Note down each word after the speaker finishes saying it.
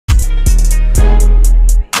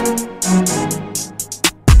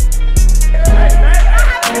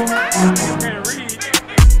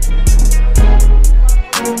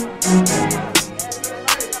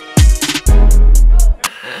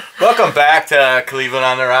to Cleveland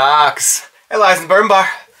on the Rocks. Hey, Liza Burn Bar.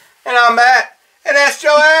 And I'm Matt. And that's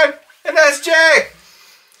Joanne. And that's Jay.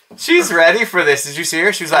 She's ready for this. Did you see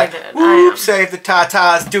her? She was like, whoop, save the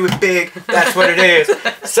TaTas, do it big. That's what it is.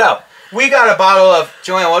 So, we got a bottle of,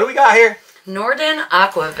 Joanne, what do we got here? Norden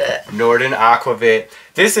Aquavit. Norden Aquavit.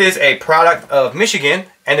 This is a product of Michigan,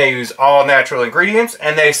 and they use all natural ingredients,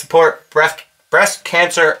 and they support breast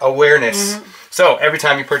cancer awareness. So, every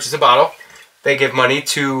time you purchase a bottle, they give money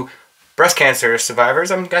to breast cancer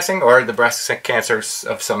survivors, I'm guessing, or the breast cancers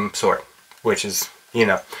of some sort, which is, you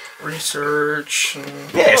know, research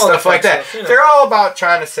and yeah, stuff like that. You know. They're all about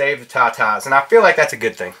trying to save the TaTas, and I feel like that's a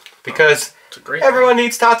good thing because everyone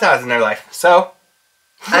needs TaTas in their life. So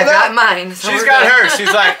I've got mine. So she's got hers.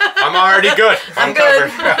 She's like, I'm already good. I'm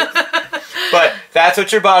covered. But that's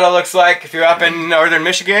what your bottle looks like. If you're up in northern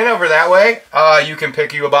Michigan over that way, you can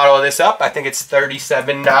pick you a bottle of this up. I think it's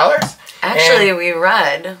 $37. Actually, we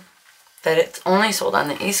read that it's only sold on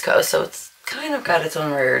the East Coast, so it's kind of got its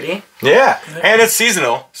own rarity. Yeah, and it's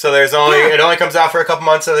seasonal, so there's only it only comes out for a couple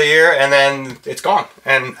months of the year, and then it's gone.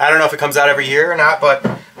 And I don't know if it comes out every year or not, but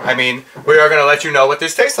I mean, we are going to let you know what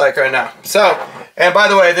this tastes like right now. So, and by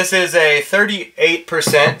the way, this is a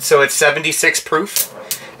 38%, so it's 76 proof.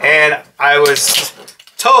 And I was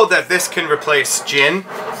told that this can replace gin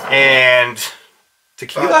and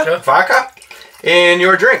tequila, vodka in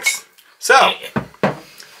your drinks. So,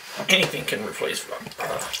 anything can replace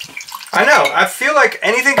vodka. I know. I feel like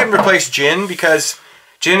anything can replace gin because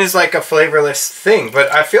gin is like a flavorless thing.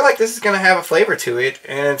 But I feel like this is going to have a flavor to it.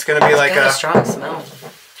 And it's going to be like a strong smell.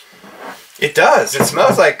 It does. It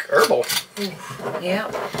smells like herbal.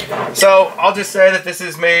 Yeah. So I'll just say that this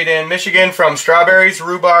is made in Michigan from strawberries,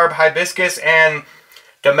 rhubarb, hibiscus, and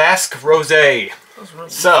damask rosé.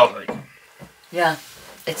 So. Yeah.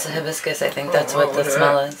 It's a hibiscus, I think. That's what the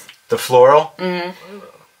smell is. The floral? Mm-hmm.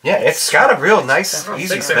 Yeah, it's got a real nice,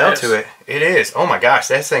 easy smell to it. It is. Oh my gosh,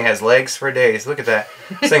 this thing has legs for days. Look at that.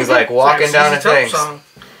 This thing's like walking down the things.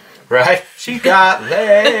 Right? She got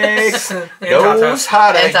legs. Knows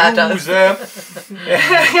how to use them.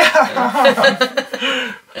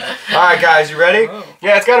 Alright guys, you ready?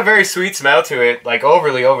 Yeah, it's got a very sweet smell to it. Like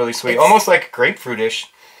overly sweet. Almost like grapefruitish.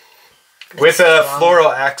 With a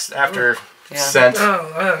floral after scent.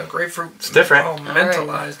 Grapefruit. It's different. Oh,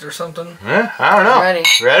 mentalized or something. Yeah, I don't know. Ready?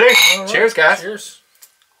 Ready? Right. Cheers, guys. Cheers.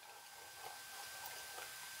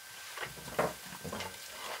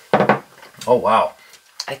 Oh wow.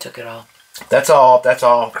 I took it all. That's all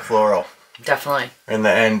floral. Definitely. In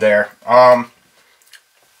the end there. But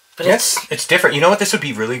it's different. You know what this would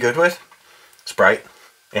be really good with? Sprite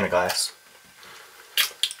in a glass.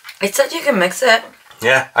 It said you can mix it.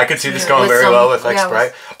 Yeah, I could see this going very well with like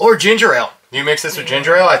Sprite. Or ginger ale. You mix this with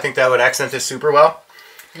ginger ale, I think that would accent this super well.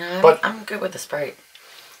 No, but I'm good with the Sprite.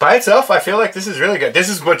 By itself, I feel like this is really good. This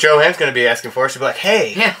is what Joanne's going to be asking for. She'll be like,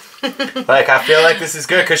 hey. Yeah. Like, I feel like this is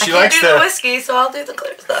good because she likes the whiskey, so I'll do the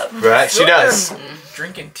clear stuff. Right, she does.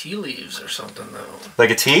 Drinking tea leaves or something, though. Like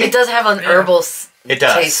a tea? It does have an herbal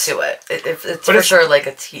taste to it. It's but for sure like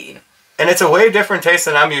a tea. And it's a way different taste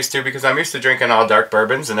than I'm used to because I'm used to drinking all dark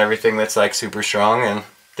bourbons and everything that's like super strong. And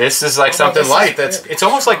this is like something light. It's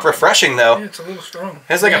almost like refreshing though. Yeah, it's a little strong. It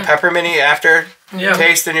has like a pepperminty after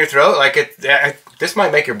taste in your throat. Like this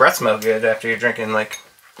might make your breath smell good after you're drinking. Like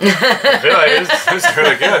I feel like this is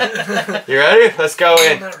really good. You ready? Let's go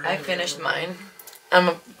in. I finished mine. I'm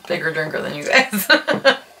a bigger drinker than you guys.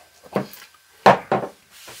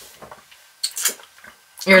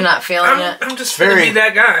 You're not feeling it? I'm just going to be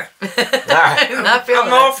that guy. Not feeling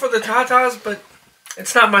I'm all for the TaTas, but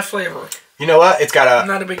it's not my flavor. You know what? It's got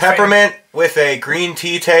a peppermint with a green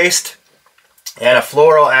tea taste and a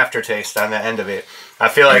floral aftertaste on the end of it. I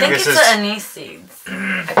feel like this is anise seeds.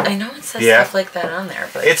 I know it says stuff like that on there,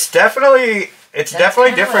 but it's definitely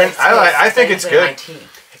different. I think it's good.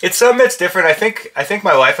 It's something that's different. I think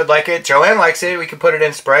my wife would like it. Joanne likes it. We could put it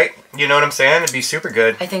in Sprite. You know what I'm saying? It'd be super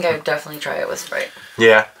good. I think I would definitely try it with Sprite.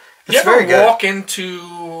 Yeah. It's very good. You ever walk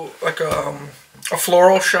into like a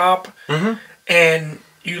floral shop and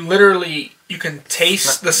you can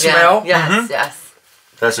taste the smell? Yes, yes.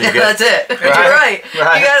 That's what you get. That's it. You're right. You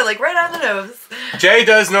got it like right on the nose. Jay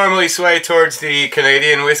does normally sway towards the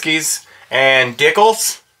Canadian whiskeys and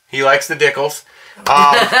Dickles. He likes the Dickles. I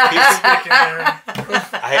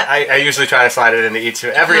usually try to slide it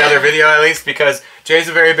into every other video at least because Jay's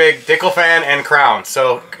a very big Dickel fan and Crown.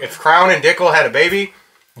 So if Crown and Dickel had a baby,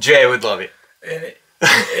 Jay would love it. And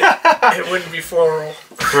it wouldn't be floral.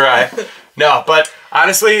 Right. No, but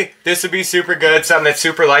honestly, this would be super good. Something that's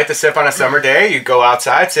super light to sip on a summer day. You go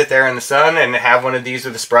outside, sit there in the sun, and have one of these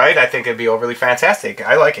with a Sprite. I think it'd be overly fantastic.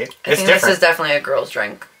 I like it. I think this is definitely a girl's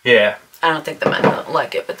drink. Yeah. I don't think the men don't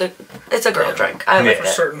like it, but it's a girl drink. I like it. For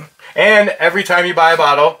certain. And every time you buy a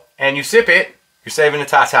bottle and you sip it, you're saving the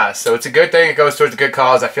TaTas. So it's a good thing. It goes towards a good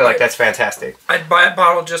cause. I feel like that's fantastic. I'd buy a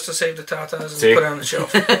bottle just to save the TaTas and put it on the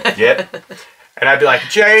shelf. Yep. And I'd be like,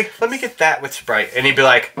 Jay, let me get that with Sprite. And he'd be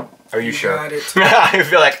like, are you sure? Got it. I'd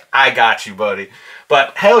be like, I got you, buddy.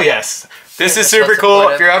 But hell yes. This is super cool.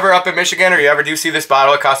 If you're ever up in Michigan or you ever do see this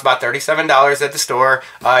bottle, it costs about $37 at the store.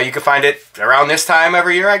 You can find it around this time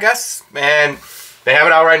every year, I guess. And they have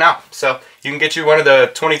it out right now. So you can get you one of the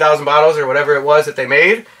 20,000 bottles or whatever it was that they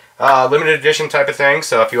made. Limited edition type of thing.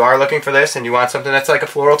 So if you are looking for this and you want something that's like a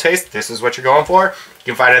floral taste, this is what you're going for. You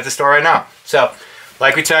can find it at the store right now. So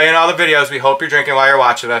like we tell you in all the videos, we hope you're drinking while you're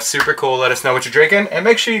watching us. Super cool. Let us know what you're drinking. And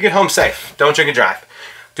make sure you get home safe. Don't drink and drive.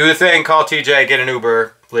 Do the thing. Call TJ. Get an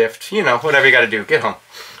Uber. Lyft. You know, whatever you got to do. Get home.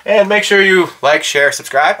 And make sure you like, share,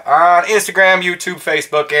 subscribe on Instagram, YouTube,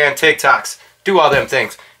 Facebook, and TikToks. Do all them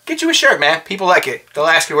things. Get you a shirt, man. People like it. They'll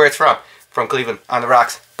ask you where it's from. From Cleveland. On the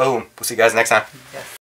rocks. Boom. We'll see you guys next time. Yes.